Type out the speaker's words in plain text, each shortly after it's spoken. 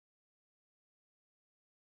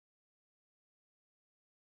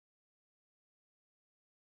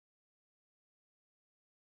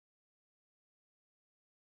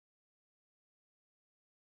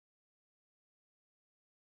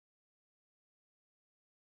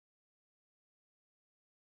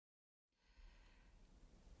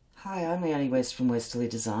Hi, I'm Leonie West from Westerly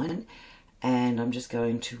Design, and I'm just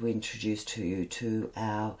going to introduce to you to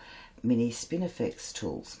our mini Spin-e-fex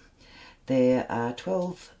tools. There are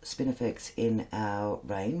 12 Spin-e-fex in our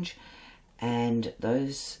range, and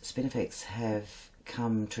those Spin-e-fex have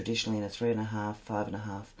come traditionally in a 3.5,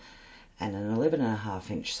 5.5 and an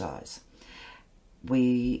 11.5 inch size.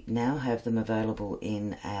 We now have them available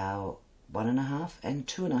in our 1.5 and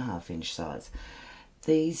 2.5 inch size.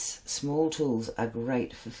 These small tools are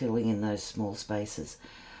great for filling in those small spaces.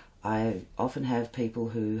 I often have people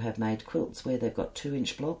who have made quilts where they've got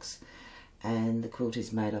 2-inch blocks and the quilt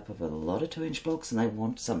is made up of a lot of 2-inch blocks and they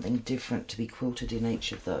want something different to be quilted in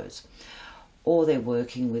each of those. Or they're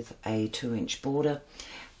working with a 2-inch border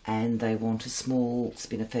and they want a small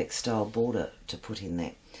Spin-e-fex style border to put in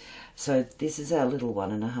there. So this is our little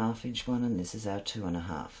 1.5 inch one and this is our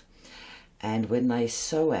 2.5. And when they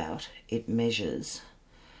sew out, it measures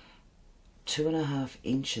 2.5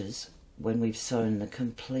 inches when we've sewn the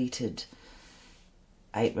completed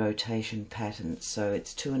 8 rotation pattern. So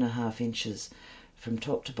it's 2.5 inches from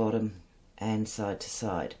top to bottom and side to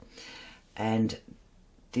side. And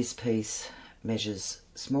this piece measures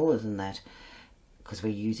smaller than that because we're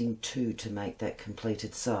using 2 to make that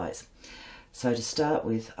completed size. So to start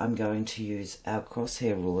with, I'm going to use our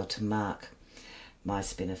Crosshair ruler to mark my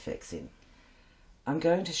Spin-e-fex in. I'm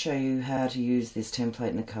going to show you how to use this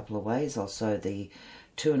template in a couple of ways. I'll sew the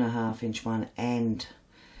 2.5 inch one and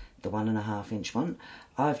the 1.5 inch one.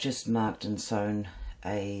 I've just marked and sewn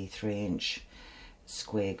a 3-inch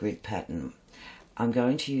square grid pattern. I'm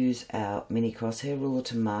going to use our mini Crosshair ruler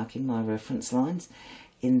to mark in my reference lines.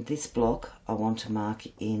 In this block I want to mark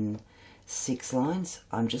in 6 lines.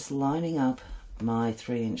 I'm just lining up my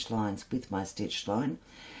 3-inch lines with my stitched line.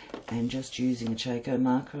 And just using a Chaco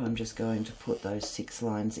marker, I'm just going to put those 6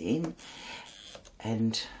 lines in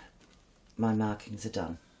and my markings are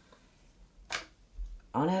done.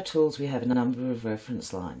 On our tools we have a number of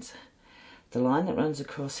reference lines. The line that runs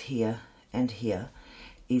across here and here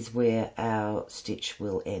is where our stitch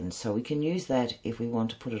will end. So we can use that if we want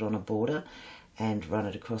to put it on a border and run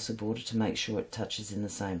it across the border to make sure it touches in the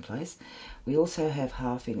same place. We also have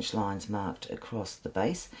 1/2 inch lines marked across the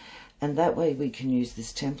base, and that way we can use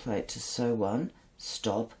this template to sew one,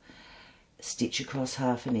 stop, stitch across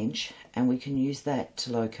 1/2 inch, and we can use that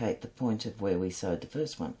to locate the point of where we sewed the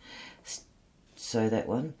first one. Sew that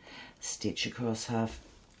one, stitch across half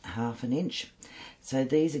an inch. So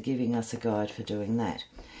these are giving us a guide for doing that.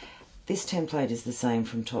 This template is the same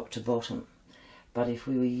from top to bottom, but if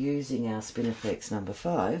we were using our Spin-e-fex number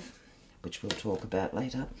 5, which we'll talk about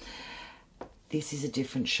later, this is a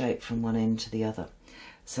different shape from one end to the other.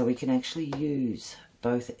 So we can actually use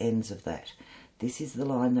both ends of that. This is the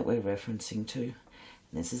line that we're referencing to, and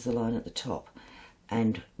this is the line at the top.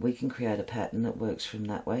 And we can create a pattern that works from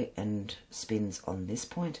that way and spins on this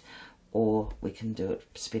point, or we can do it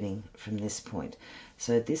spinning from this point.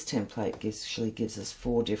 So this template actually gives us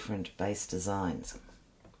 4 different base designs.